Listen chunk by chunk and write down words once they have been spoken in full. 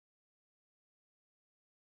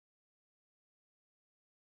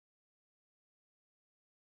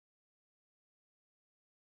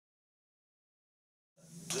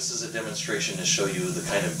This is a demonstration to show you the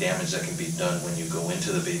kind of damage that can be done when you go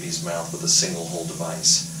into the baby's mouth with a single hole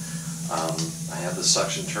device. I have the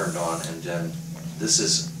suction turned on, and then this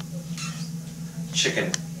is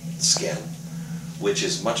chicken skin, which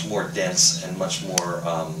is much more dense and much more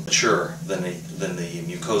mature than the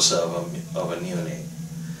mucosa of a neonate.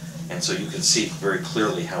 And so you can see very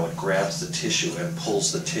clearly how it grabs the tissue and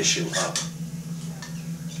pulls the tissue up.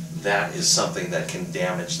 That is something that can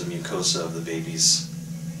damage the mucosa of the baby's,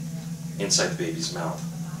 inside the baby's mouth.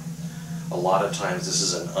 A lot of times this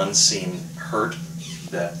is an unseen hurt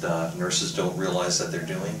that nurses don't realize that they're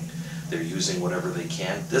doing. They're using whatever they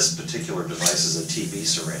can. This particular device is a TB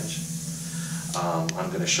syringe. I'm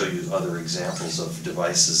going to show you other examples of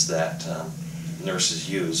devices that nurses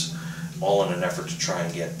use, all in an effort to try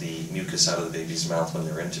and get the mucus out of the baby's mouth when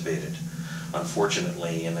they're intubated.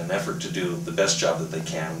 Unfortunately, in an effort to do the best job that they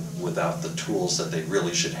can without the tools that they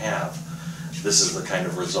really should have, this is the kind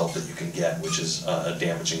of result that you can get, which is a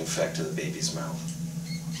damaging effect to the baby's mouth.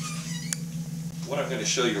 What I'm going to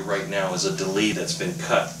show you right now is a delete that's been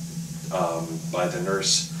cut by the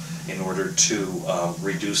nurse in order to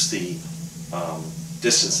reduce the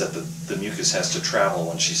distance that the mucus has to travel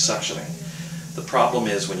when she's suctioning. The problem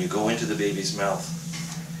is when you go into the baby's mouth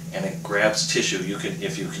and it grabs tissue,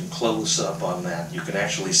 if you can close up on that, you can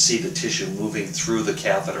actually see the tissue moving through the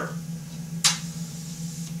catheter.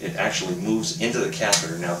 It actually moves into the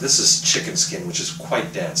catheter. Now this is chicken skin, which is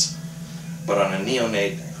quite dense, but on a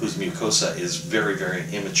neonate whose mucosa is very, very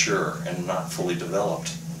immature and not fully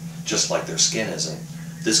developed, just like their skin isn't,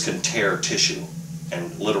 this can tear tissue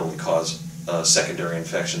and literally cause secondary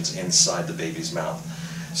infections inside the baby's mouth.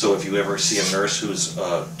 So if you ever see a nurse who's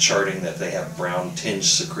charting that they have brown tinge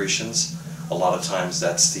secretions, a lot of times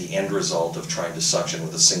that's the end result of trying to suction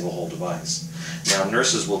with a single hole device. Now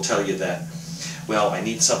nurses will tell you that, well, I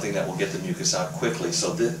need something that will get the mucus out quickly,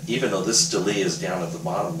 so even though this delay is down at the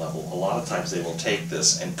bottom level, a lot of times they will take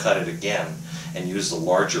this and cut it again and use the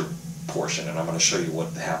larger portion, and I'm going to show you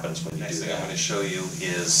what happens when you do that. Next thing I'm going to show you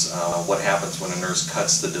is what happens when a nurse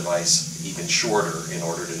cuts the device even shorter in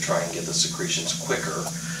order to try and get the secretions quicker.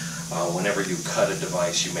 Whenever you cut a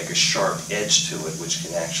device, you make a sharp edge to it, which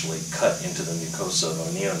can actually cut into the mucosa of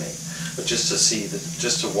a neonate. But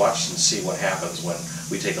just to watch and see what happens when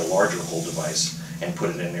we take a larger hole device and put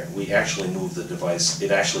it in there, we actually move the device.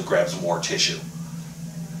 It actually grabs more tissue.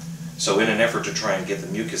 So in an effort to try and get the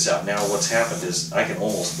mucus out, now what's happened is I can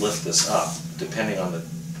almost lift this up, depending on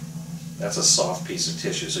that's a soft piece of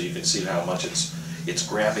tissue, so you can see how much it's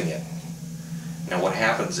grabbing it. Now what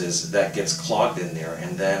happens is that gets clogged in there,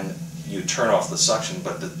 and then you turn off the suction,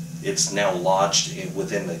 but it's now lodged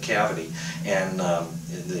within the cavity and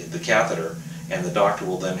the catheter, and the doctor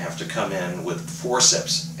will then have to come in with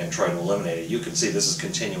forceps and try to eliminate it. You can see this is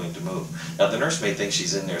continuing to move. Now the nurse may think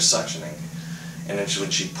she's in there suctioning, and then when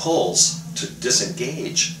she pulls to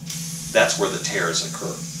disengage, that's where the tears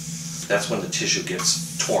occur. That's when the tissue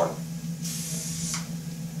gets torn.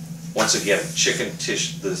 Once again, chicken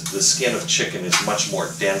tissue, the skin of chicken is much more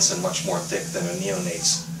dense and much more thick than a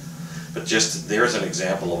neonate's. But just there's an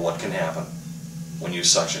example of what can happen when you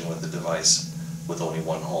suction with the device with only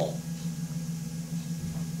one hole.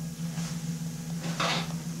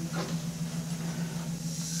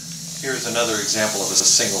 Here's another example of a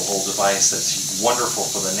single hole device that's wonderful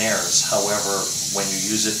for the nares. However, when you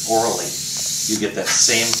use it orally, you get that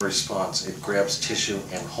same response. It grabs tissue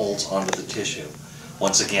and holds onto the tissue.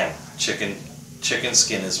 Once again, chicken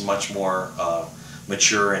skin is much more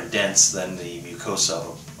mature and dense than the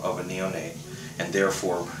mucosa of a neonate, and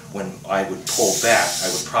therefore when I would pull back, I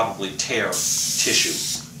would probably tear tissue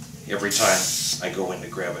every time I go in to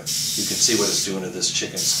grab it. You can see what it's doing to this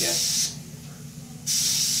chicken skin.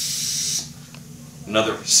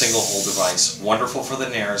 Another single hole device, wonderful for the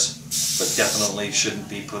nares, but definitely shouldn't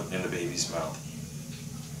be put in a baby's mouth.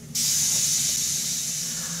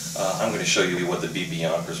 I'm going to show you what the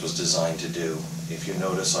Bebeonkers was designed to do. If you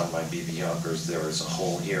notice on my Bebeonkers, there is a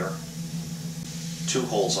hole here, 2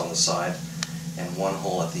 holes on the side, and 1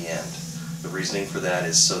 hole at the end. The reasoning for that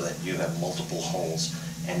is so that you have multiple holes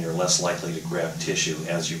and you're less likely to grab tissue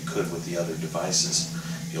as you could with the other devices.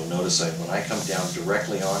 You'll notice that when I come down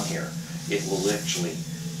directly on here, it will actually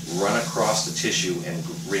run across the tissue and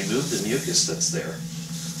remove the mucus that's there,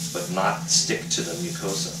 but not stick to the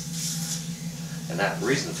mucosa. And that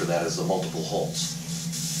reason for that is the multiple holes.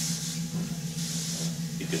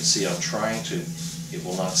 You can see I'm trying to, it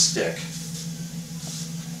will not stick.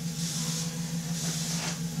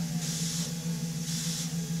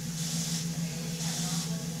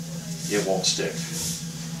 It won't stick.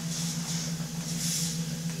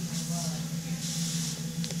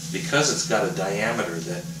 Because it's got a diameter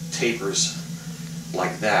that tapers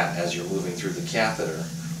like that as you're moving through the catheter,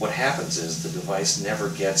 what happens is the device never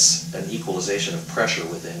gets an equalization of pressure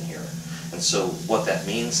within here. And so what that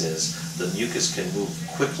means is the mucus can move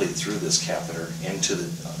quickly through this catheter into the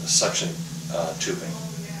suction tubing.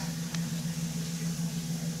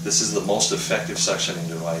 This is the most effective suctioning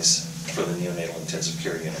device for the neonatal intensive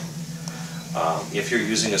care unit. If you're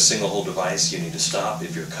using a single hole device, you need to stop.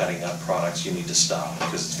 If you're cutting up products, you need to stop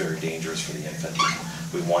because it's very dangerous for the infant.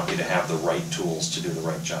 We want you to have the right tools to do the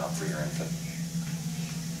right job for your infant.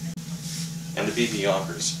 And the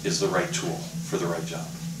Bebeonkers is the right tool for the right job.